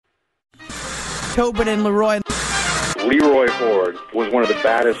Tobin and Leroy. Leroy Ford was one of the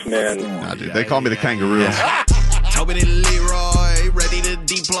baddest men. Nah, dude, they call me the kangaroo. Tobin and Leroy, ready to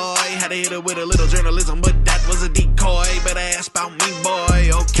deploy. Had to hit it with a little journalism, but that was a decoy. Better ask about me,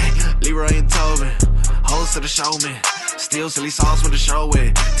 boy. Okay, Leroy and Tobin, host of the show, man. Still silly sauce with the show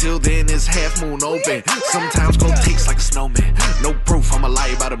with. Till then, it's half moon open. Sometimes cold takes like a snowman. No proof, I'ma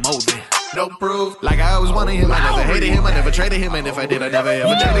lie about a molding. No proof. Like I always wanted him, I never hated him, I never traded him, and if I did, I never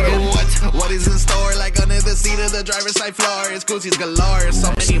ever traded again. What is in store? Like under the seat of the driver's side floor, it's Gucci's galore. So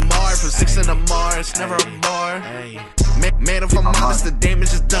many more from 6 in the Mars, never a bar. Man, if I'm honest, the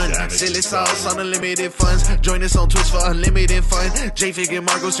damage is done. Silly sauce on unlimited funds. Join us on Twitch for unlimited fun. J-Fig and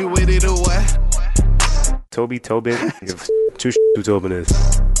Marcos, you with it or what? Toby Tobin, give two who Tobin is.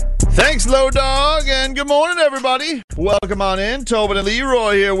 Thanks, Low Dog, and good morning, everybody. Welcome on in. Tobin and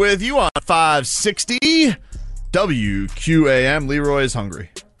Leroy here with you on 560 WQAM. Leroy is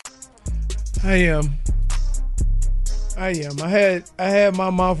hungry. I am. I had my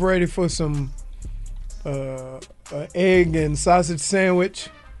mouth ready for some egg and sausage sandwich,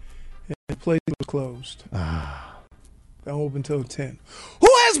 and the place was closed. Don't open till 10. Who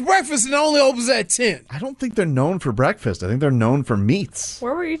has breakfast and only opens at 10? I don't think they're known for breakfast. I think they're known for meats.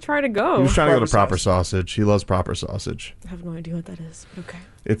 Where were you trying to go? He was trying to go to Proper Sausage. He loves Proper Sausage. I have no idea what that is. Okay.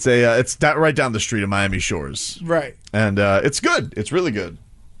 It's right down the street of Miami Shores. Right. And it's good. It's really good.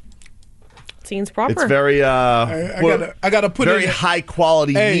 Seems proper. It's very I gotta put very in high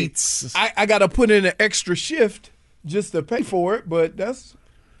quality meats. I gotta put in an extra shift just to pay for it, but that's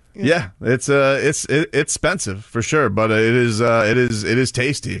it's expensive for sure, but it is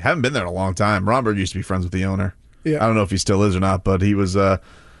tasty. Haven't been there in a long time. Romberg used to be friends with the owner. Yeah. I don't know if he still is or not, but he was I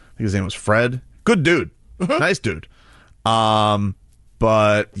think his name was Fred. Good dude. Nice dude.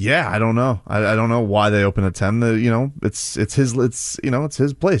 But yeah, I don't know. I don't know why they open at 10. It's his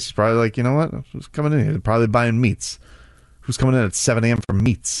place. He's probably like, you know what? Who's coming in here? They're probably buying meats. Who's coming in at 7 a.m. for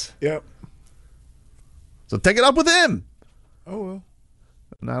meats? Yep. So take it up with him. Oh well.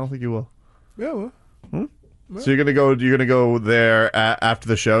 No, I don't think you will. Yeah, well. So you're gonna go there after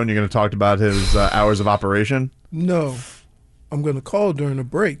the show, and you're gonna talk about his hours of operation. No, I'm gonna call during the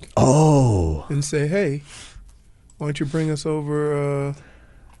break. Oh. And say, hey, why don't you bring us over?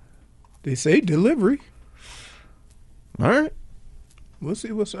 They say delivery. All right. We'll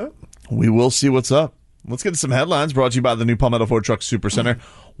see what's up. We will see what's up. Let's get to some headlines brought to you by the new Palmetto Ford Truck Supercenter.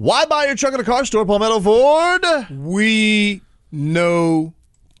 Why buy your truck at a car store, Palmetto Ford? We know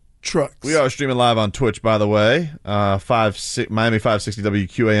trucks. We are streaming live on Twitch, by the way. Miami 560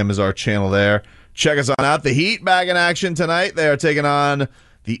 WQAM is our channel there. Check us on out. The Heat back in action tonight. They are taking on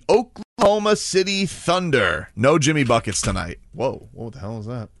the Oklahoma City Thunder. No Jimmy Buckets tonight. Whoa, what the hell is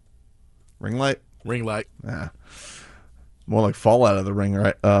that? Ring light? Ring light. Yeah. More like fall out of the ring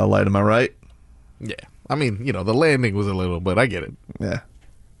light, am I right? Yeah. I mean, the landing was a little, but I get it. Yeah.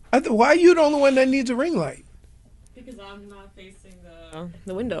 Why are you the only one that needs a ring light? Because I'm not facing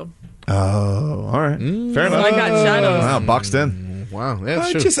the window. Oh, all right. Fair enough. So I got shadows. Wow, boxed in. Wow,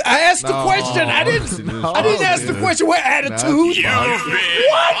 that's true. I asked the question. I didn't ask the question with attitude.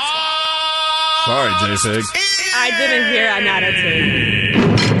 What? Sorry, J-Fig. I didn't hear an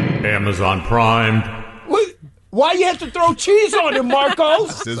attitude. Amazon Prime. Why you have to throw cheese on it,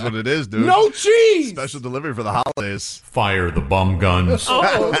 Marcos? This is what it is, dude. No cheese. Special delivery for the holidays. Fire the bum guns.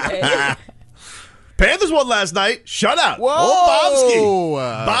 Oh, okay. Panthers won last night. Shutout. Whoa. Old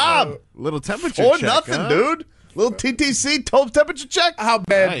Bobski. Bob. Little temperature Or check, nothing, huh? dude. Little TTC, temperature check. How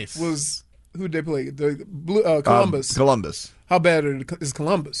bad Nice. was who'd they play? The Columbus. Columbus. How bad is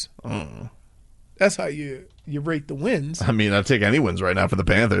Columbus? That's how you rate the wins. I mean, I'd take any wins right now for the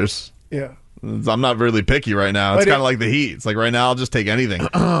Panthers. Yeah. I'm not really picky right now. It's But kind of like the Heat. It's like right now I'll just take anything.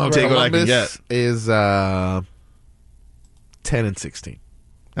 Take what I can get. Is 10-16.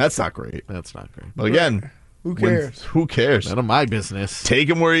 That's not great. That's not great. But again, Who cares? Who cares? None of my business. Take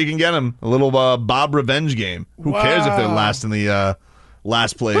him where you can get him. A little Bob revenge game. Who cares if they're Wow. last in the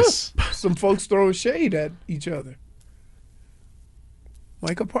last place? Some folks throwing shade at each other.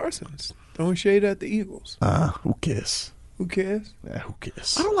 Micah Parsons throwing shade at the Eagles. Who cares? Who cares? Yeah, who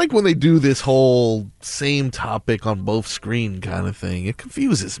cares? I don't like when they do this whole same topic on both screen kind of thing. It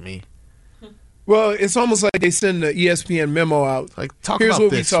confuses me. Well, it's almost like they send the ESPN memo out. Like, talk Here's about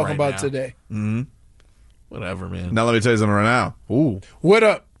what we this talk right about now. today. Mm-hmm. Whatever, man. Now let me tell you something right now. Ooh. What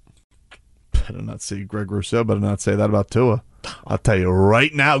up? Better not say Greg Rousseau. Better not say that about Tua. I'll tell you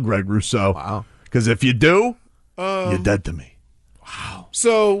right now, Greg Rousseau. Wow. Because if you do, you're dead to me.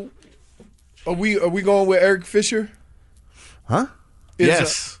 So, are we going with Eric Fisher? Huh?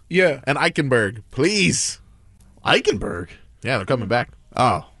 Yes. Yeah. And Eichenberg, please. Eichenberg? Yeah, they're coming back.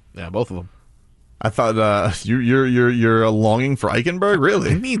 Oh. Yeah, both of them. I thought you're longing for Eichenberg, I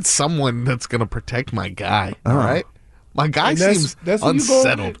really? need someone that's going to protect my guy. All right, my guy And that's- seems that's what you go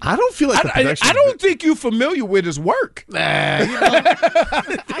unsettled. I don't feel like the protection. I don't think you're familiar with his work. Out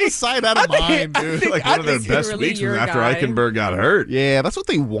of sight, out of mind, dude. like one of their think best really weeks was your after guy. Eichenberg got hurt. Yeah, that's what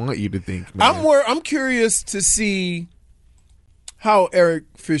they want you to think, man. I'm curious to see how Eric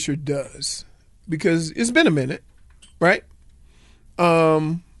Fisher does because it's been a minute, right?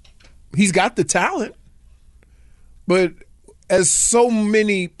 He's got the talent, but as so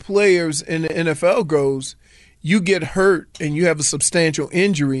many players in the NFL goes, you get hurt and you have a substantial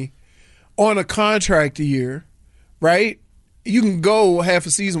injury on a contract year, right? You can go half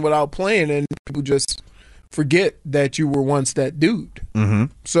a season without playing and people just forget that you were once that dude.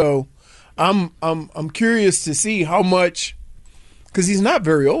 Mm-hmm. So I'm curious to see how much, because he's not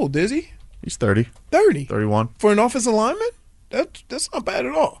very old, is he? He's 30, 30 31. for an offensive lineman. That's not bad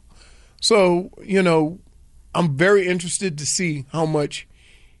at all. So I'm very interested to see how much.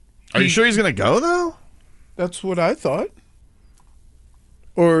 Are you sure he's going to go, though? That's what I thought.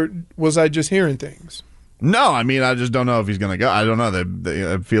 Or was I just hearing things? No, I mean, I just don't know if he's going to go. I don't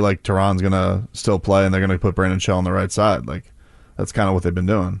know. I feel like Tehran's going to still play, and they're going to put Brandon Shell on the right side. Like, that's kind of what they've been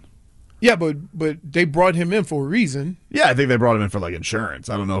doing. Yeah, but they brought him in for a reason. Yeah, I think they brought him in for, like, insurance.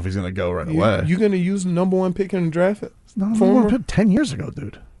 I don't know if he's going to go right away. You going to use the number one pick in the draft? No, 10 years ago,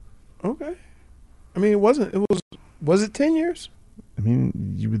 dude. Okay. I mean, it wasn't. Was it 10 years? I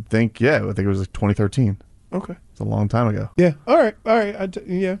mean, you would think, yeah. I think it was like 2013. Okay. It's a long time ago. Yeah. All right.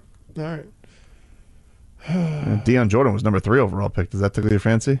 Yeah. All right. Deion Jordan was number 3 overall pick. Does that tickle your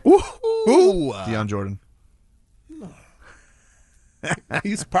fancy? Ooh. Deion Jordan.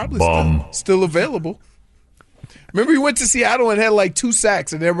 He's probably Bum. still available. Remember, he went to Seattle and had like 2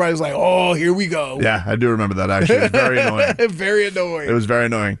 sacks, and everybody was like, "Oh, here we go." Yeah, I do remember that, actually. It was very annoying. Very annoying. It was very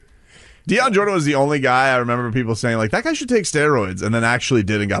annoying. Deion Jordan was the only guy I remember people saying, like, that guy should take steroids, and then actually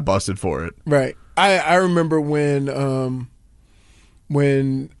did and got busted for it. Right. I remember when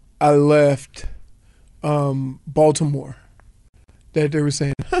I left Baltimore that they were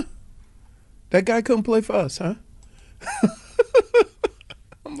saying, that guy couldn't play for us, huh?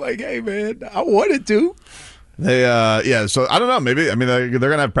 I'm like, hey, man, I wanted to. They, so I don't know. Maybe, I mean, they're going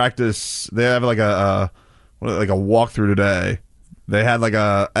to have practice. They have like a walkthrough today. They had like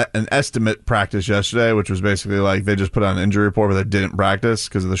an estimate practice yesterday, which was basically like they just put out an injury report, but they didn't practice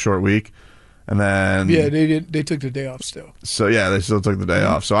because of the short week. And then they took the day off still. So yeah, they still took the day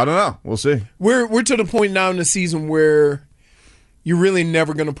off. So I don't know. We'll see. We're to the point now in the season where you're really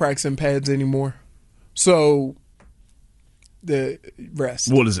never going to practice in pads anymore. So the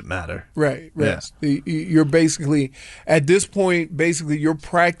rest. What does it matter? Right, rest. Yeah. You're basically at this point. Basically, you're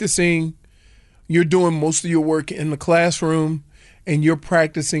practicing. You're doing most of your work in the classroom, and you're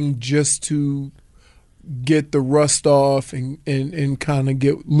practicing just to get the rust off and kind of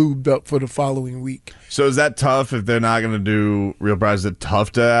get lubed up for the following week. So is that tough if they're not going to do real practice? Is it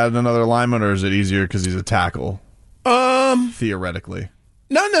tough to add another lineman, or is it easier because he's a tackle? Theoretically.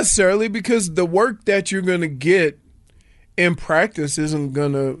 Not necessarily, because the work that you're going to get in practice isn't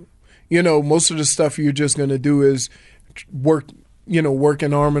going to, most of the stuff you're just going to do is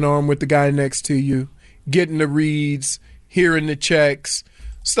working arm in arm with the guy next to you, getting the reads, hearing the checks,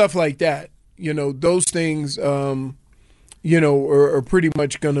 stuff like that. Those things, are pretty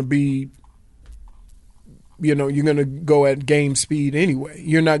much going to be, you're going to go at game speed anyway.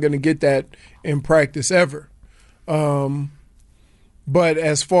 You're not going to get that in practice ever. But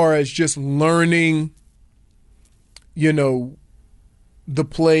as far as just learning, the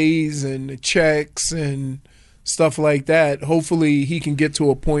plays and the checks and stuff like that, hopefully he can get to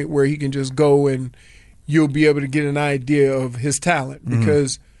a point where he can just go and you'll be able to get an idea of his talent.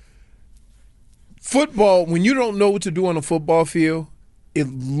 Because football, when you don't know what to do on a football field, it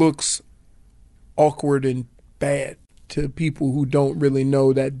looks awkward and bad to people who don't really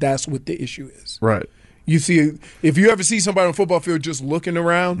know that that's what the issue is. Right. You see, if you ever see somebody on a football field just looking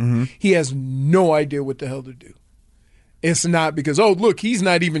around, he has no idea what the hell to do. It's not because, oh, look, he's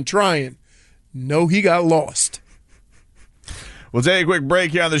not even trying. No, he got lost. We'll take a quick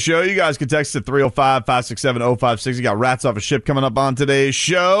break here on the show. You guys can text at 305-567-0560. You got Rats Off a Ship coming up on today's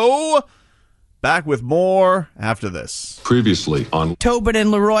show. Back with more after this. Previously on Tobin and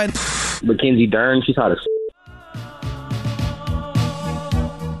Leroy. Mackenzie Dern, she's hot as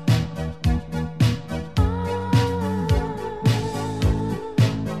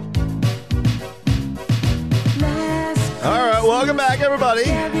All right, welcome back, everybody.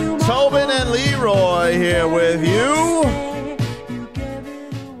 Tobin and Leroy here with you.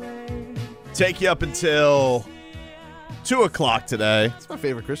 Take you up until 2 o'clock today. It's my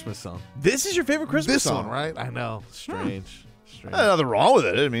favorite Christmas song. This is your favorite Christmas This song, one, right? I know. Strange. Nothing wrong with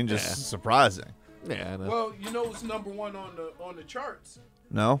it. I mean, just surprising. Yeah, I know. Well, you know what's number one on the charts?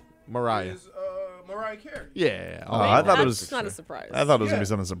 No? Mariah. Is Mariah Carey. Yeah. Oh, I thought it was. That's not a surprise. I thought it was gonna be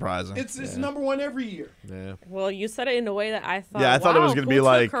something surprising. It's number one every year. Yeah. Well, you said it in a way that I thought. Yeah, I thought it was gonna who be took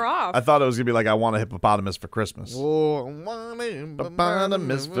like. her off? I thought it was gonna be like I want a hippopotamus for Christmas. Oh, I want a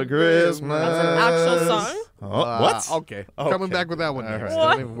Hippopotamus for Christmas. That's an actual song. Oh, what? Okay. Coming back with that one next. All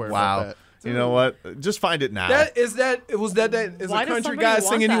right. Don't even worry Wow. about that. You know what? Just find it now. Is Why a country does somebody guy want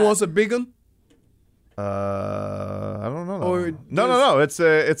singing that? he wants a big one? I don't know. Or No. It's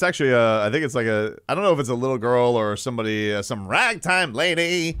actually I think it's like I don't know if it's a little girl or somebody, some ragtime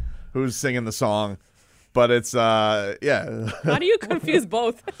lady who's singing the song, but it's yeah. How do you confuse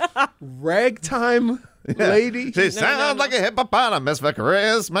both? Ragtime lady? She sounds like a hippopotamus for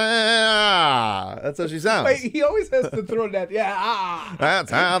Christmas. That's how she sounds. Wait, he always has to throw that. Yeah.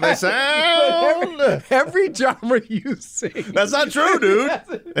 That's how they sound. Every genre you sing. That's not true, dude.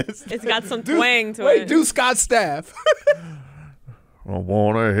 It's got some twang to Wait, it. do Scott Staff. I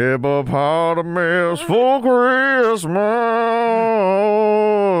want a hippopotamus for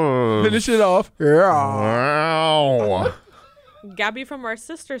Christmas. Finish it off. Yeah. Wow. Gabby from our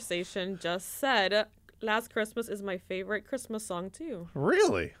sister station just said, "Last Christmas is my favorite Christmas song too."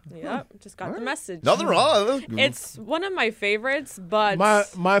 Really? Yep, just got the message. Nothing wrong. It's one of my favorites, but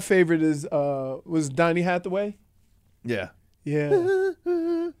My favorite is was Donny Hathaway. Yeah. Yeah.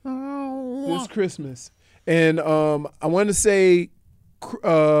 This Christmas. And I want to say Chris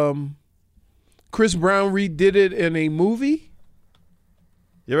Brown redid it in a movie.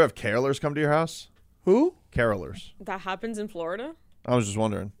 You ever have carolers come to your house? Who? Carolers. that happens in Florida. I was just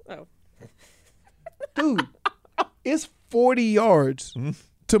wondering. Oh, Dude, it's 40 yards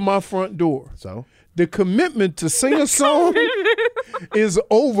to my front door. So? The commitment to sing a song is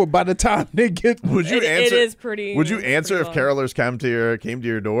over by the time they get. Would you It answer? is pretty. Would you answer if pretty long. carolers came to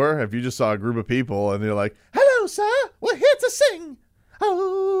your door? If you just saw a group of people and they're like, "Hello, sir, we're here to sing.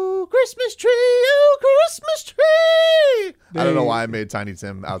 Oh, Christmas tree, oh, Christmas tree." I don't know why I made Tiny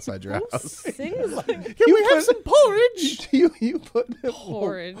Tim outside your house. Sings like Can we have some porridge? You put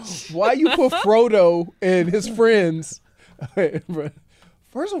porridge. Why you put Frodo and his friends?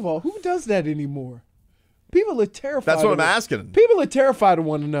 First of all, who does that anymore? People are terrified. That's what of I'm it. asking. People are terrified of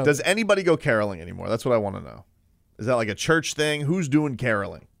one another. Does anybody go caroling anymore? That's what I want to know. Is that like a church thing? Who's doing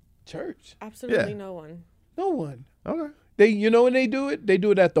caroling? Church? Absolutely Yeah. no one. No one. Okay. You know when they do it? They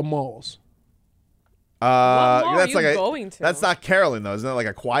do it at the malls. mall are That's you like going to? That's not caroling though. Isn't that like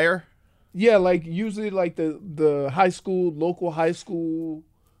a choir? Yeah, like usually like the high school, local high school.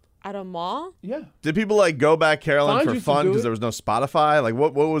 At a mall? Yeah. Did people like go back caroling Fine, for used to fun do because it. there was no Spotify? Like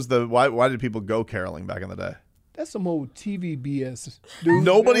what was the why did people go caroling back in the day? That's some old TV BS, dude.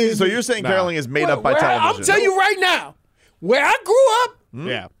 Nobody. So you're saying caroling is made up by television? I'll tell you right now, where I grew up,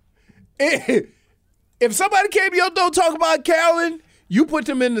 Yeah. if somebody came to your door talking about caroling, you put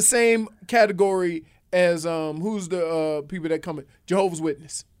them in the same category as who's the people that come in? Jehovah's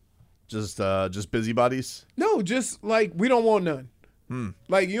Witness. Just busybodies. No, just like we don't want none.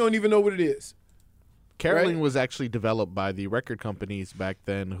 Like you don't even know what it is. Caroling Right. was actually developed by the record companies back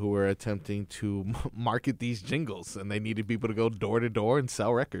then who were attempting to market these jingles, and they needed people to go door to door and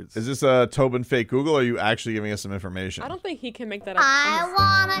sell records. Is this a Tobin fake Google? Or are you actually giving us some information? I don't think he can make that up. I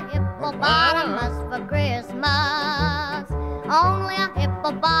want a hippopotamus for Christmas. Only a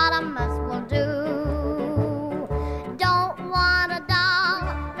hippopotamus will do. Don't want a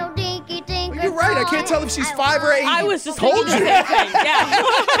doll, no dinky tinker. You're right. I can't tell if she's 5 or 8. I was just thinking the same thing. Yeah.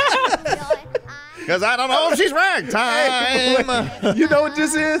 Because I don't know if she's ragtime. You know what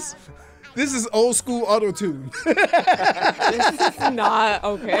this is? This is old school auto tune. This is not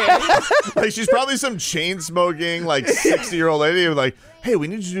okay. Like she's probably some chain smoking like 60-year-old lady who's like, "Hey, we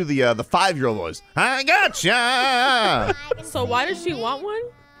need you to do the 5-year-old voice." I gotcha. So why does she want one?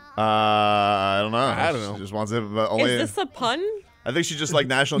 I don't know. I don't know. She just wants it. But only. Is this a pun? I think she's just like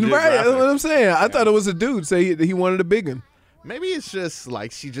National Right, that's Geographic. what I'm saying. I thought it was a dude say he wanted a big one. Maybe it's just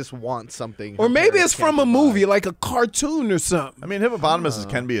like she just wants something. Or her maybe parents it's from a can't provide. movie, like a cartoon or something. I mean, hippopotamuses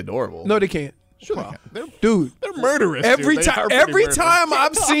can be adorable. No, they can't. Sure, they're Dude, murderous. every dude. They are time pretty every murderous. time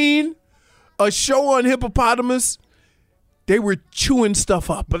I've seen a show on hippopotamus, they were chewing stuff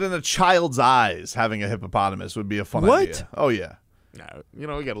up. But in a child's eyes, having a hippopotamus would be a fun What? idea. Oh yeah. No, you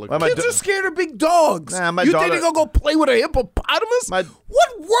know, we gotta look. Well, my Kids da- are scared of big dogs. Nah, my you daughter- think they're gonna go play with a hippopotamus? My-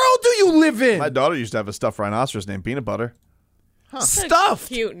 What world do you live in? My daughter used to have a stuffed rhinoceros named Peanut Butter. Stuffed.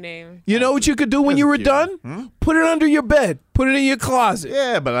 Cute name. You know what you could do when you were done? Put it under your bed. Put it in your closet.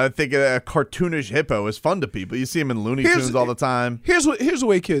 Yeah, but I think a cartoonish hippo is fun to people. You see them in Looney Tunes all the time. Here's the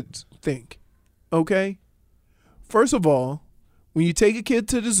way kids think. Okay? First of all, when you take a kid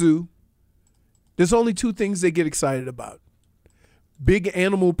to the zoo, there's only 2 things they get excited about. Big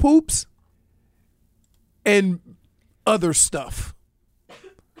animal poops and other stuff.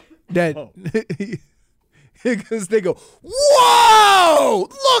 That because they go, whoa!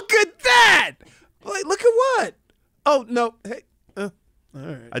 Look at that! Like, look at what? Oh no! Hey, all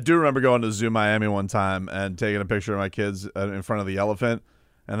right. I do remember going to Zoo Miami one time and taking a picture of my kids in front of the elephant,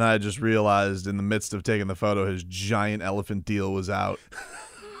 and then I just realized in the midst of taking the photo, his giant elephant deal was out.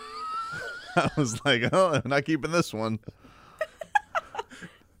 I was like, oh, I'm not keeping this one.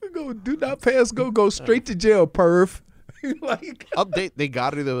 Go, do not pass. Go straight to jail, perv. Like update. They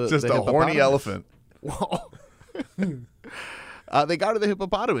got her the just the a horny elephant. Whoa. They got her the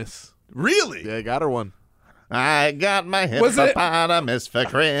hippopotamus. Really? Yeah, they got her one. I got my hippopotamus for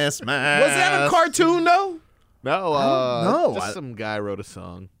Christmas. Was that a cartoon though? No, just some guy wrote a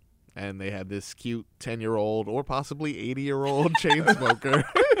song, and they had this cute 10-year-old or possibly 80-year-old chain smoker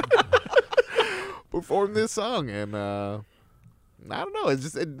perform this song, and I don't know. It's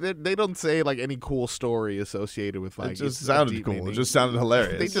just they don't say like any cool story associated with like. It just sounded cool. It just sounded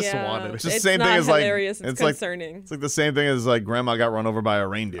hilarious. They just wanted it. It's just the It's same not thing as like hilarious, it's concerning. It's like the same thing as like grandma got run over by a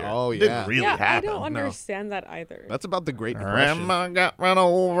reindeer. Oh yeah, it didn't really happen. I don't understand that either. That's about the Great Depression. Grandma got run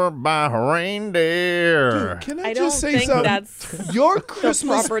over by a reindeer. Dude, can I I just don't say think something? that's Your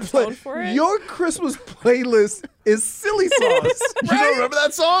Christmas proper tone for it. Your Christmas playlist is silly sauce. You don't remember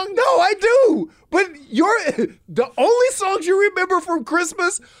that song? No, I do. But the only songs you remember from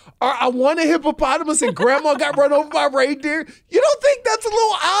Christmas are "I Want a Hippopotamus" and "Grandma Got Run Over by a Reindeer." You don't think that's a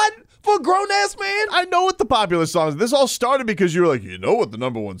little odd for a grown ass man? I know what the popular songs. This all started because you were like, you know what the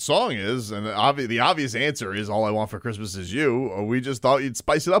 #1 song is, and the obvious answer is "All I Want for Christmas Is You." Or we just thought you'd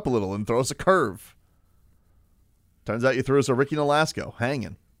spice it up a little and throw us a curve. Turns out you threw us a Ricky Nolasco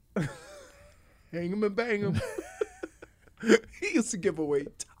hanging. Hang 'em and bang 'em. He used to give away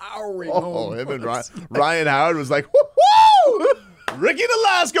towering Oh, home him and runs. Ryan Howard was like, woo-hoo! Ricky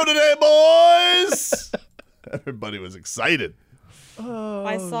Nolasco today, boys! Everybody was excited.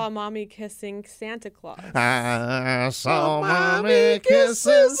 I saw mommy kissing Santa Claus. I saw mommy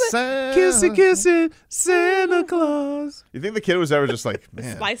kissing Santa. Kissing Santa Claus. You think the kid was ever just like,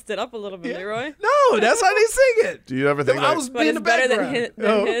 man? Spiced it up a little bit, Leroy. No, that's how they sing it. Do you ever think I was But in it's the better background.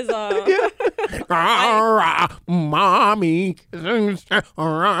 than his. Mommy. I'm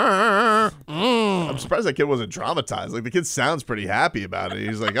surprised that kid wasn't traumatized. Like, the kid sounds pretty happy about it.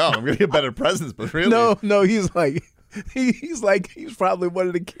 He's like, oh, I'm going to get better presents, but really? No, he's like, he's probably one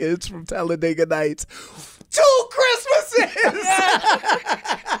of the kids from Talladega Nights. 2 Christmases!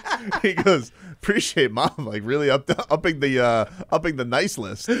 He goes, appreciate mom, like really upping the nice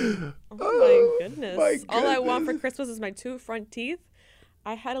list. Oh my goodness. my All I want for goodness. Christmas is my 2 front teeth.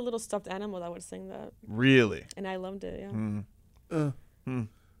 I had a little stuffed animal that would sing that, Really? and I loved it, yeah.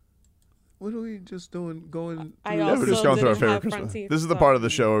 What are we just doing? Going I through also We're just going through our didn't favorite have front Christmas. teeth, This is the so- part of the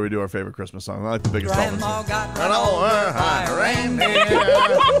show where we do our favorite Christmas song. I like the biggest song. Grandma got Run run over by a reindeer.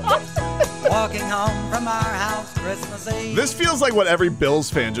 walking home from our house Christmas Eve. This feels like what every Bills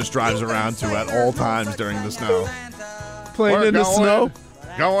fan just drives around to at all times during the snow. playing We're in the snow.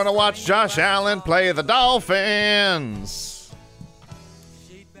 Going to watch Josh Allen play the Dolphins.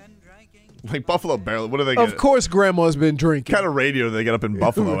 Like Buffalo barely. What do they get? Of course, Grandma's been drinking. What kind of radio do they get up in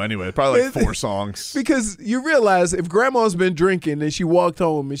Buffalo anyway? Probably like 4 songs. Because you realize if Grandma's been drinking and she walked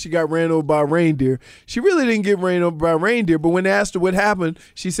home and she got ran over by a reindeer, she really didn't get ran over by a reindeer. But when they asked her what happened,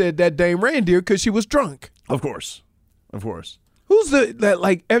 she said that dame reindeer because she was drunk. Of course. Of course. Who's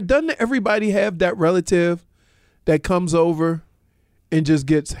doesn't everybody have that relative that comes over and just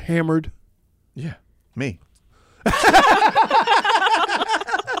gets hammered? Yeah. Me.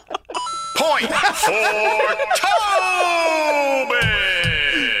 Point for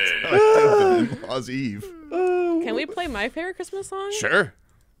Toby! Oz Eve. Can we play my favorite Christmas song? Sure.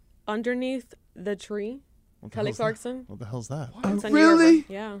 Underneath the Tree. Kelly Clarkson. What the hell's that? It's a New really? York-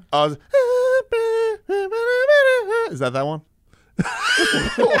 Yeah. Is that one?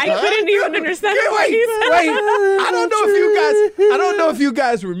 I couldn't even understand what he said. Wait. I don't know if you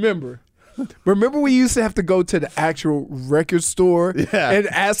guys remember. Remember we used to have to go to the actual record store and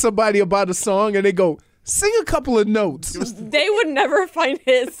ask somebody about a song and they go, sing a couple of notes. They would never find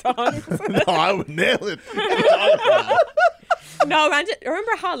his songs. No, I would nail it. No, imagine,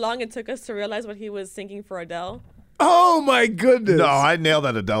 remember how long it took us to realize what he was singing for Adele? Oh my goodness. No, I nailed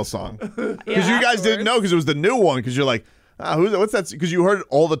that Adele song. Because Yeah, you guys didn't know because it was the new one because you're like, What's that? Because you heard it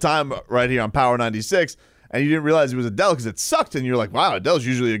all the time right here on Power 96, and you didn't realize it was Adele because it sucked, and you're like, wow, Adele's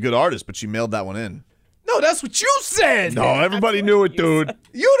usually a good artist, but she mailed that one in. No, that's what you said. No, everybody knew it, dude.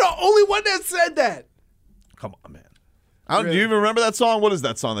 You're the only one that said that. Come on, man. Do you even remember that song? What is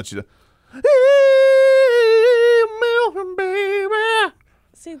that song that she did?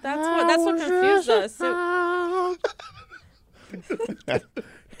 See, that's what confused us.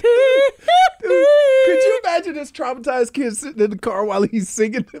 Could you imagine this traumatized kid sitting in the car while he's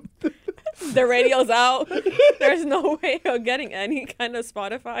singing? The radio's out. There's no way of getting any kind of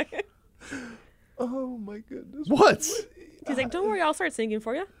Spotify. Oh my goodness. What? He's like, don't worry, I'll start singing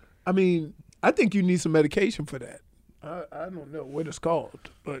for you. I mean, I think you need some medication for that. I don't know what it's called,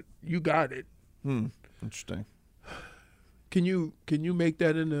 but you got it. Interesting. Can you make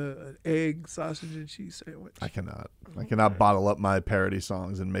that in an egg, sausage, and cheese sandwich? I cannot. I cannot bottle up my parody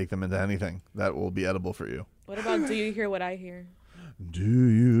songs and make them into anything that will be edible for you. What about Do You Hear What I Hear? Do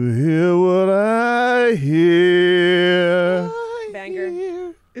you hear what I hear?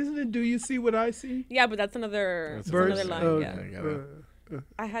 Banger. Isn't it Do You See What I See? Yeah, but that's another line. Oh, yeah.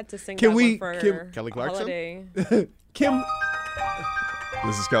 I had to sing Can that we- one for can- Kelly Clarkson? holiday. Kim.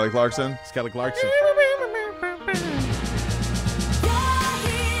 This is Kelly Clarkson. It's Kelly Clarkson.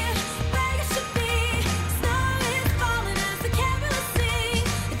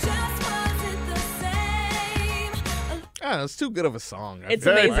 It's too good of a song. It's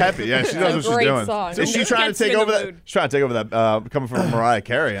Very amazing. peppy. Yeah, she knows what she's Great doing. song. Is she trying to Gets you take in over the that? mood. She's trying to take over that. Coming from Mariah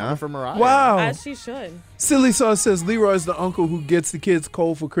Carey, huh? For Mariah. Wow. As she should. Silly Sauce says Leroy's the uncle who gets the kids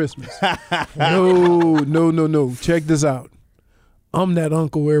cold for Christmas. No. Check this out. I'm that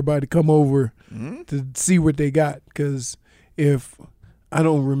uncle everybody come over to see what they got. Because if I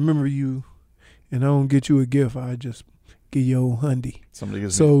don't remember you and I don't get you a gift, I just give you old hundy. Somebody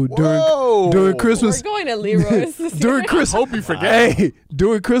gives So during Christmas, We're going to Leroy's. during Christmas, hope you forget. Hey,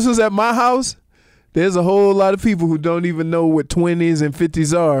 during Christmas at my house, there's a whole lot of people who don't even know what 20s and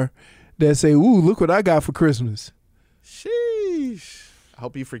 50s are that say, ooh, look what I got for Christmas. Sheesh. I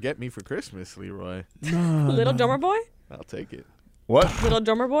hope you forget me for Christmas, Leroy. Little Drummer Boy? I'll take it. What? Little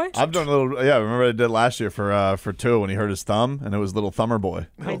Drummer Boy? I've done a little. Yeah, remember I did last year for 2 when he hurt his thumb, and it was Little Thumber Boy.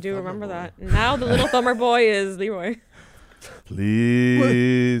 I do remember that. Now the Little Thumber Boy is Leroy.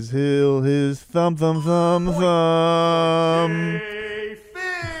 Please heal his thumb.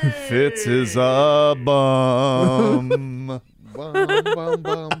 Fits his bum. Bum, bum,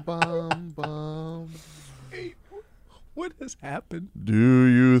 bum, bum, bum. What has happened? Do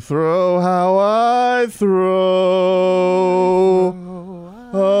you throw how I throw?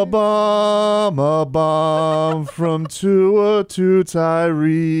 A bomb from Tua to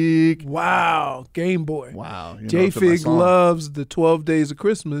Tyreek. Wow, Game Boy. Wow. J-Fig loves the 12 Days of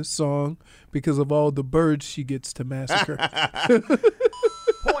Christmas song because of all the birds she gets to massacre. Point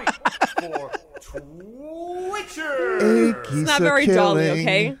for Twitcher. It's not very jolly,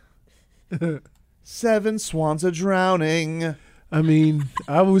 okay? 7 swans a drowning. I mean,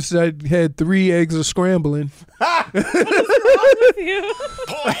 I wish I had 3 eggs of scrambling.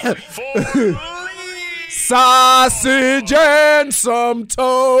 Sausage and some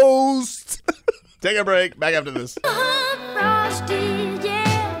toast. Take a break. Back after this. Frosty,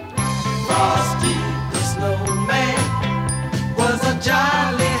 yeah. Frosty the snowman was a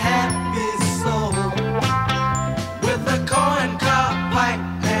jolly happy soul with a corn cob pipe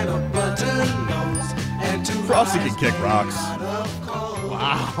and a button nose and 2 Frosty can kick rocks.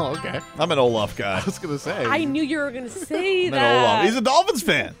 Wow, okay. I'm an Olaf guy. I was going to say. I knew you were going to say I'm an Olaf. that. He's a Dolphins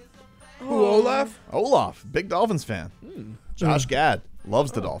fan. Who, Olaf? Olaf, big Dolphins fan. Josh Gad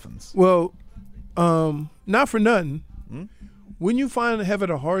loves the Dolphins. Well, not for nothing. When you find having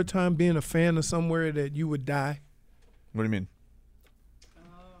a hard time being a fan of somewhere that you would die? What do you mean?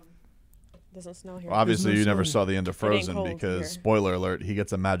 Doesn't snow here. Well, obviously, you never snow. saw the end of It ain't Frozen cold because, here. spoiler alert, he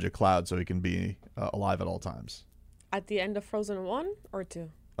gets a magic cloud so he can be alive at all times. At the end of Frozen 1 or 2?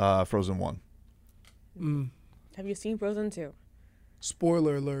 Frozen 1. Have you seen Frozen 2?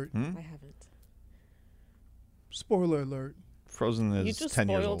 Spoiler alert. I haven't. Spoiler alert. Frozen You is just 10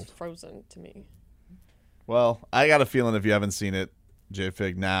 years spoiled old. Frozen to me. Well, I got a feeling if you haven't seen it,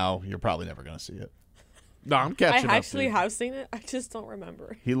 J-Fig, now, you're probably never going to see it. No, I'm catching up. I actually dude. have seen it. I just don't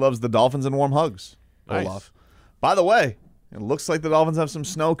remember. He loves the Dolphins and warm hugs. Nice. Olaf. By the way, it looks like the Dolphins have some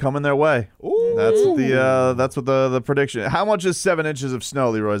snow coming their way. That's what the prediction. How much is 7 inches of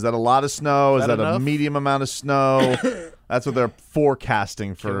snow, Leroy? Is that a lot of snow? Is that that a enough? medium amount of snow? That's what they're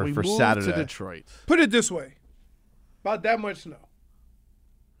forecasting Can for we move Saturday. to Detroit. Put it this way. About that much snow,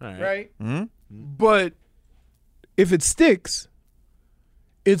 All right. right? But if it sticks,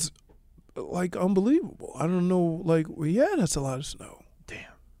 it's like unbelievable. I don't know, like, well, yeah, that's a lot of snow.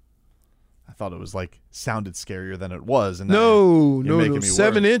 I thought it was like sounded scarier than it was. And No, you're making me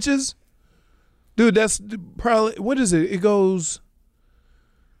 7 worried. inches, dude. That's probably what is it? It goes.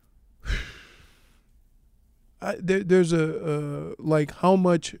 There's a like how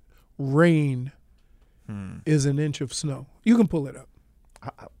much rain is an inch of snow? You can pull it up.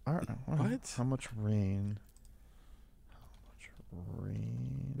 What? How much rain?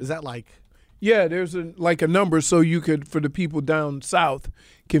 Is that like? Yeah, there's a number so you could, for the people down south,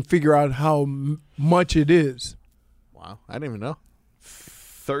 can figure out how much it is. Wow, I didn't even know.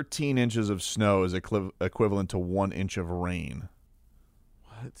 13 inches of snow is equivalent to 1 inch of rain.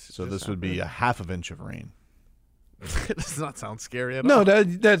 What? So this would be a half of inch of rain. It does not sound scary at No, all.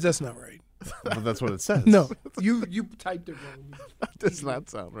 that's not right. But that's what it says. No, you typed it wrong. That does not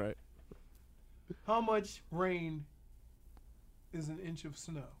sound right. How much rain is an inch of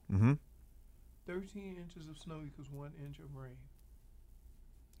snow? Mm-hmm. 13 inches of snow equals 1 inch of rain.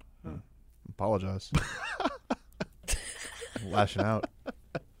 Apologize. Lashing out.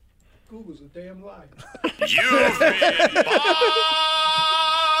 Google's a damn liar. You've been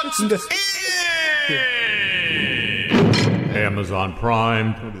boxed Amazon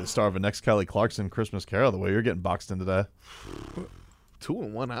Prime. Maybe the star of a next Kelly Clarkson Christmas Carol, the way you're getting boxed in today. 2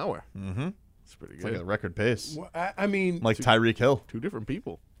 in 1 hour. Mm-hmm. It's pretty It's good. like a record pace. Well, I mean, Like Tyreek Hill. 2 different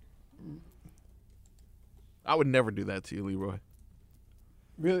people. I would never do that to you, Leroy.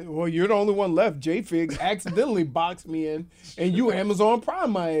 really? Well, you're the only one left. J-Figs accidentally boxed me in, and you Amazon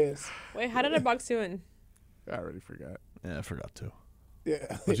Prime my ass. Wait, how did I box you in? I already forgot. Yeah, I forgot to.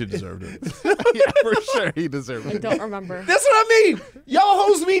 Yeah, But you deserved it. Yeah, for sure. He deserved I it. don't remember. That's what I mean. Y'all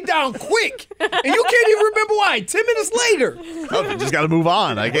hose me down quick, and you can't even remember why. 10 minutes later. No, you just got to move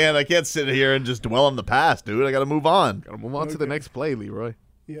on. I can't sit here and just dwell on the past, dude. I got to move on. Gotta move on to the next play, Leroy.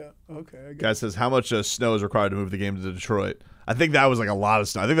 Yeah. Okay. I got Guy says, how much snow is required to move the game to Detroit? I think that was like a lot of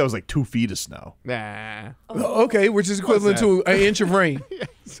snow. I think that was like 2 feet of snow. Nah. Okay, which is equivalent to an inch of rain.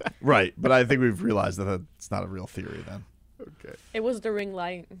 Right. But I think we've realized that that's not a real theory then. Okay. It was the ring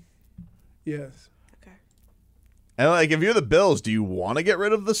light. Yes. Okay. And like, if you're the Bills, do you want to get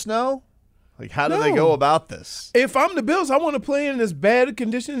rid of the snow? Like, how do they No. go about this? If I'm the Bills, I want to play in as bad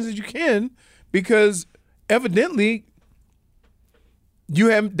conditions as you can because evidently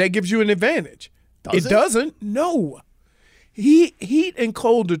that gives you an advantage. Does it? Doesn't. No. Heat and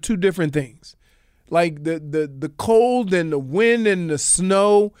cold are two different things. Like the cold and the wind and the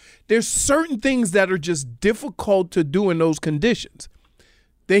snow, there's certain things that are just difficult to do in those conditions.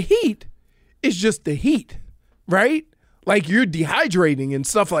 The heat is just the heat, right? Like you're dehydrating and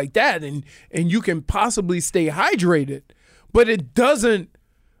stuff like that, and you can possibly stay hydrated, but it doesn't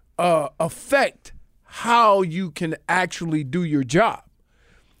affect how you can actually do your job.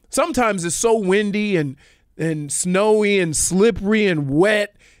 Sometimes it's so windy and snowy and slippery and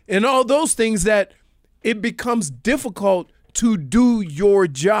wet and all those things that it becomes difficult to do your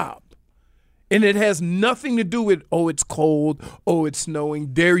job. And it has nothing to do with, oh, it's cold, oh, it's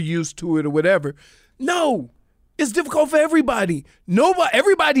snowing, they're used to it or whatever. No, it's difficult for everybody.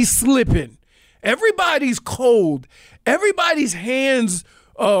 Everybody's slipping. Everybody's cold. Everybody's hands,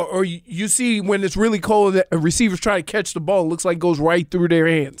 or you see when it's really cold, that receivers try to catch the ball, it looks like it goes right through their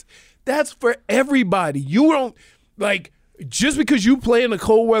hands. That's for everybody. You don't, like, just because you play in a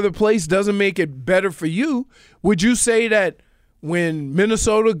cold weather place doesn't make it better for you. Would you say that when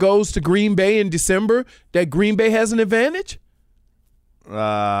Minnesota goes to Green Bay in December, that Green Bay has an advantage?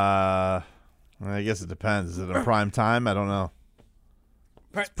 I guess it depends. Is it a prime time? I don't know.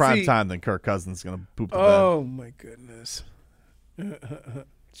 If it's prime time, then Kirk Cousins is going to poop the bed. Oh, my goodness.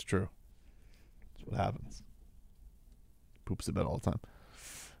 It's true. That's what happens. Poops the bed all the time.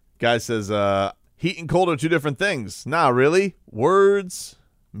 Guy says, heat and cold are two different things. Nah, really? Words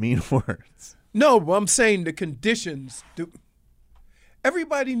mean words. No, but I'm saying the conditions.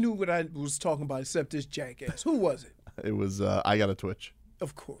 Everybody knew what I was talking about except this jackass. Who was it? It was, I got a twitch.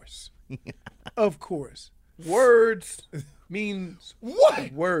 Of course. Of course. Words means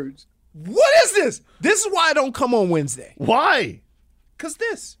what? Words. What is this? This is why I don't come on Wednesday. Why? Because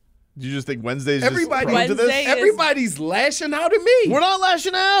this. Do you just think Wednesday's Everybody, just prone to this? everybody's lashing out at me. We're not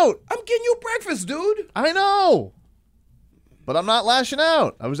lashing out. I'm getting you breakfast, dude. I know. But I'm not lashing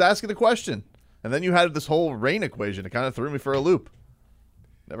out. I was asking a question. And then you had this whole rain equation. It kind of threw me for a loop.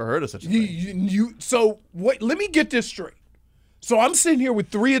 Never heard of such a thing. So what? Let me get this straight. So I'm sitting here with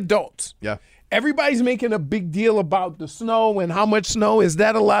 3 adults. Yeah. Everybody's making a big deal about the snow and how much snow. Is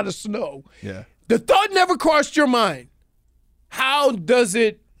that a lot of snow? Yeah. The thought never crossed your mind. How does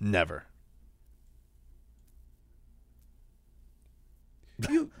it? Never.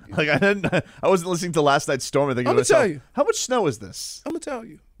 Like I wasn't listening to last night's storm. I think I'm gonna tell you. How much snow is this? I'm gonna tell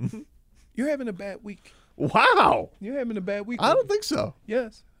you. You're having a bad week. Wow. You're having a bad week. I don't think so.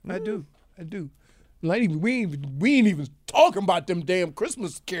 Yes, I do. Like, we ain't even talking about them damn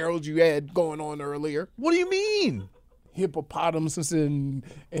Christmas carols you had going on earlier. What do you mean? Hippopotamuses and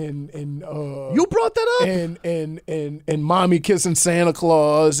you brought that up? And mommy kissing Santa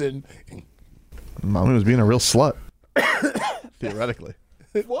Claus and Mommy was being a real slut. Theoretically.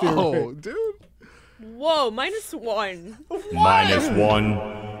 Whoa, dude. Whoa, -1.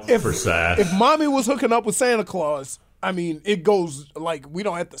 -1 for sass. If mommy was hooking up with Santa Claus, I mean, it goes like we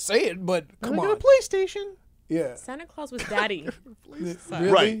don't have to say it, but come on. A PlayStation. Yeah. Santa Claus was daddy.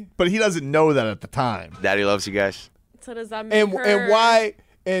 Really? Right, but he doesn't know that at the time. Daddy loves you guys. So does that make her... And why?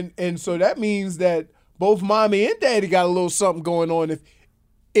 And so that means that both mommy and daddy got a little something going on.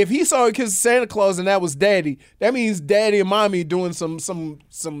 If he saw her kiss Santa Claus and that was daddy, that means daddy and mommy doing some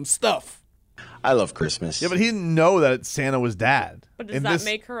stuff. I love Christmas. Yeah, but he didn't know that Santa was dad. But does that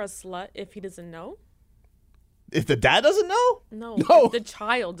make her a slut if he doesn't know? If the dad doesn't know? No. If the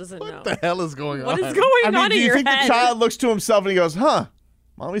child doesn't know. What the hell is going on? What is going on do in you your think head? the child looks to himself and he goes, huh,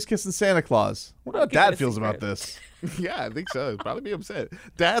 mommy's kissing Santa Claus. What about dad feels about this? Yeah, I think so. He'd probably be upset.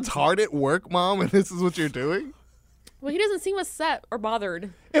 Dad's hard at work, Mom, and this is what you're doing? Well, he doesn't seem upset or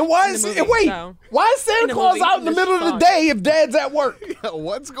bothered. And why in is the it? movie, Wait, so. why is Santa Claus out in the middle of the day if Dad's at work? Yeah,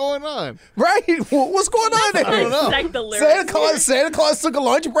 what's going on? Right? What's going on there? I don't know. Like the lyrics Santa Claus took a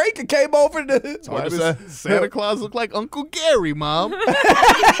lunch break and came over to. Why does Santa Claus look like Uncle Gary, Mom? What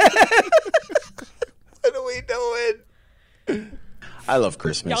are we doing? I love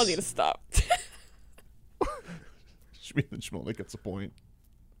Christmas. Y'all need to stop. Schmied and Schmolnick gets a point.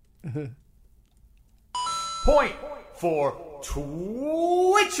 Point for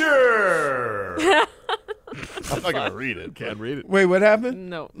Twitcher. I'm not gonna read it. Can't read it. Wait, what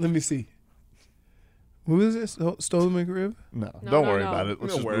happened? No. Let me see. Who is this? Stolen McRib? No, No, don't no, worry no. about it.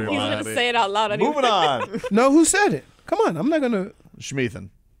 Let's just worry move He's on. going to say it out loud anyway. Moving on. No, who said it? Come on, I'm not gonna. Schmeathan.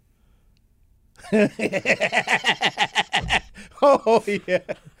 Oh yeah.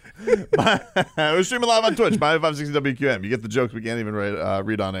 We're streaming live on Twitch, 560 WQM. You get the jokes we can't even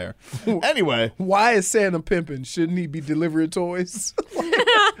read on air. Anyway. Why is Santa pimping? Shouldn't he be delivering toys?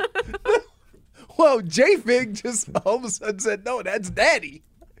 Well, J-Fig just all of a sudden said, no, that's daddy.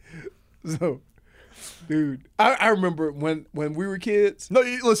 So, dude, I remember when we were kids. No,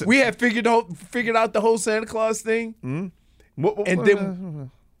 listen. We had figured out the whole Santa Claus thing. Mm-hmm. And then,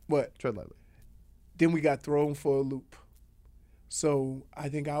 what? Tread lightly. Then we got thrown for a loop. So I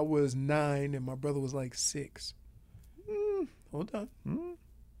think I was 9 and my brother was like 6. Hold on.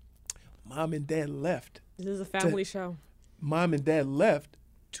 Mom and Dad left. This is a family show. Mom and Dad left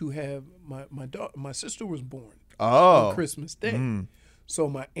to have my sister was born Oh. on Christmas Day. So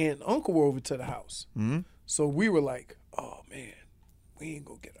my aunt and uncle were over to the house. So we were like, oh man, we ain't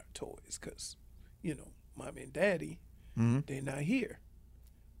gonna get our toys because, Mommy and Daddy, they're not here.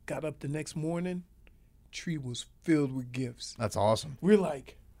 Got up the next morning, tree was filled with gifts. That's awesome. We're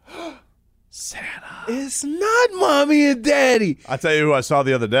like, Santa. it's not Mommy and Daddy. I tell you who I saw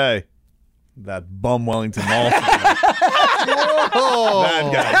the other day. That bum Wellington Mall. That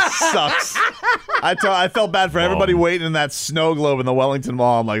guy sucks. I felt bad for everybody waiting in that snow globe in the Wellington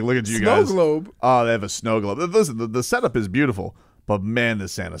Mall. I'm like, look at you guys. Snow globe? Oh, they have a snow globe. Listen, the setup is beautiful, but man,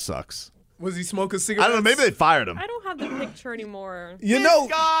 this Santa sucks. Was he smoking cigarettes? I don't know. Maybe they fired him. I don't have the picture anymore. You know,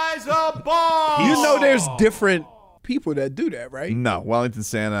 Guy's a bomb. you know, there's different people that do that, right? No, Wellington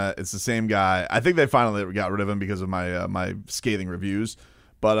Santa. It's the same guy. I think they finally got rid of him because of my my scathing reviews.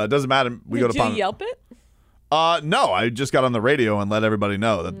 But it doesn't matter. Did you Yelp it? No, I just got on the radio and let everybody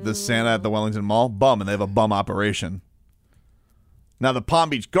know that this Santa at the Wellington Mall, bum, and they have a bum operation. Now, the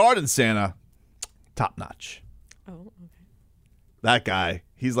Palm Beach Garden Santa, top notch. Oh, okay. That guy,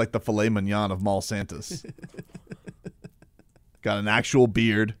 he's like the filet mignon of mall Santas. Got an actual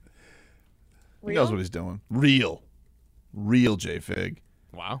beard. He knows what he's doing. Real J-Fig.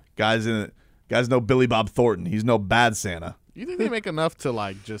 Wow. Guys know Billy Bob Thornton. He's no bad Santa. You think they make enough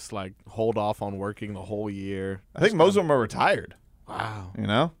to just hold off on working the whole year? I think most of them are retired. Wow. You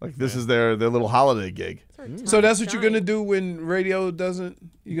know, like this is their little holiday gig. So that's what you're gonna do when radio doesn't?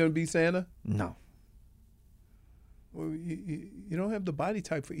 You're gonna be Santa? No. Well, you don't have the body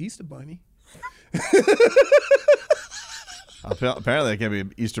type for Easter Bunny. Apparently, I can't be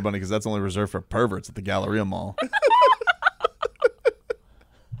an Easter Bunny because that's only reserved for perverts at the Galleria Mall.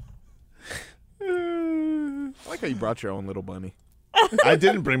 I like how you brought your own little bunny. I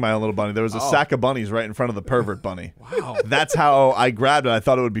didn't bring my own little bunny. There was a sack of bunnies right in front of the pervert bunny. Wow. That's how I grabbed it. I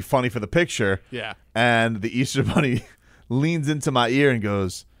thought it would be funny for the picture. Yeah. And the Easter Bunny leans into my ear and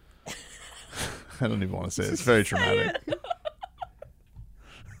goes, I don't even want to say it. It's very traumatic.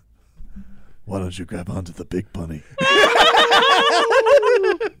 Why don't you grab onto the big bunny?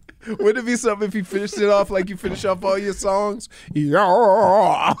 Wouldn't it be something if you finished it off like you finish off all your songs? Yeah.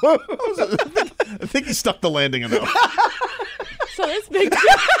 I think he stuck the landing enough. So this big.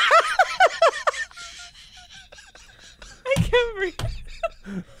 I can't breathe.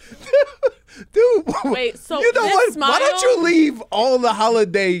 Dude, wait, so you know this what? smile... Why don't you leave all the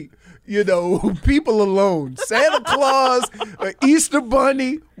holiday, people alone? Santa Claus, Easter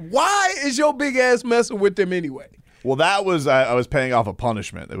Bunny. Why is your big ass messing with them anyway? Well, that was I was paying off a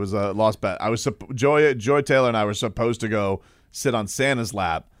punishment. It was a lost bet. I was Joy Taylor and I were supposed to go sit on Santa's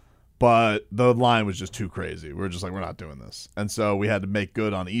lap, but the line was just too crazy. We were just like, we're not doing this, and so we had to make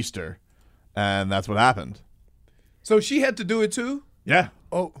good on Easter, and that's what happened. So she had to do it too? Yeah.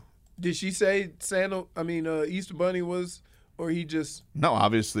 Oh, did she say Easter Bunny was, or he just? No,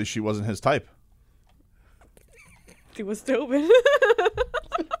 obviously she wasn't his type. He was stupid.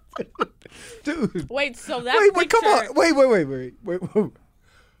 Dude. Wait, so that wait, come on. Wait.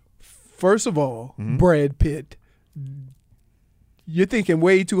 First of all, Brad Pitt, you're thinking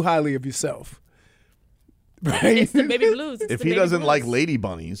way too highly of yourself. Right? It's the baby blues. If he doesn't like lady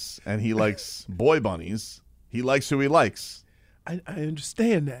bunnies and he likes boy bunnies, he likes who he likes. I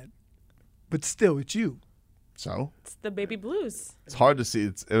understand that. But still, it's you. So? It's the baby blues. It's hard to see.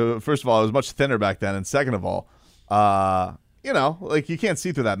 First of all, it was much thinner back then. And second of all, you can't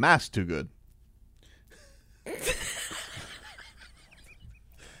see through that mask too good.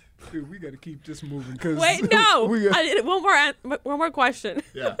 Dude, we got to keep this moving. Wait, no. One more question.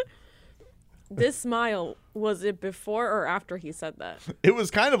 Yeah. This smile, was it before or after he said that? It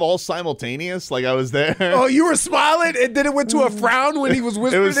was kind of all simultaneous. Like I was there. Oh, you were smiling and then it went to a frown when he was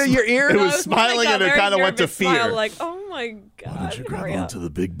whispering in your ear? It was smiling and it kind of went to fear. Smile, like, oh my God. Why don't you grab onto the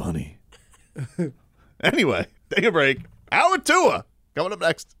big bunny? Anyway, take a break. Howard Tua coming up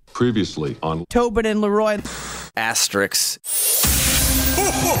next. Previously on Tobin and Leroy. Asterix.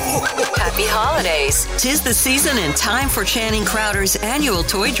 Happy holidays. 'Tis the season and time for Channing Crowder's annual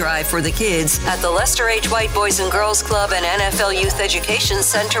toy drive for the kids at the Lester H. White Boys and Girls Club and NFL Youth Education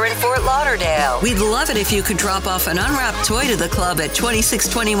Center in Fort Lauderdale. We'd love it if you could drop off an unwrapped toy to the club at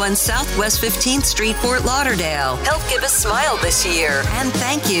 2621 Southwest 15th Street, Fort Lauderdale. Help give a smile this year, and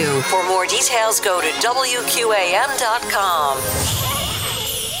thank you. For more details, go to WQAM.com.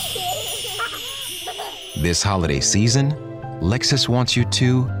 This holiday season, Lexus wants you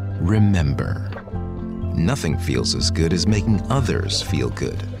to remember. Nothing feels as good as making others feel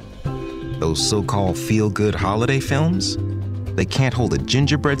good. Those so-called feel-good holiday films, they can't hold a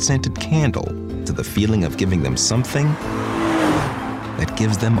gingerbread-scented candle to the feeling of giving them something that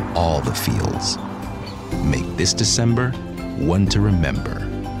gives them all the feels. Make this December one to remember.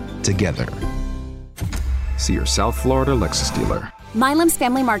 Together. See your South Florida Lexus dealer. Milam's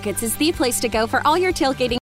Family Markets is the place to go for all your tailgating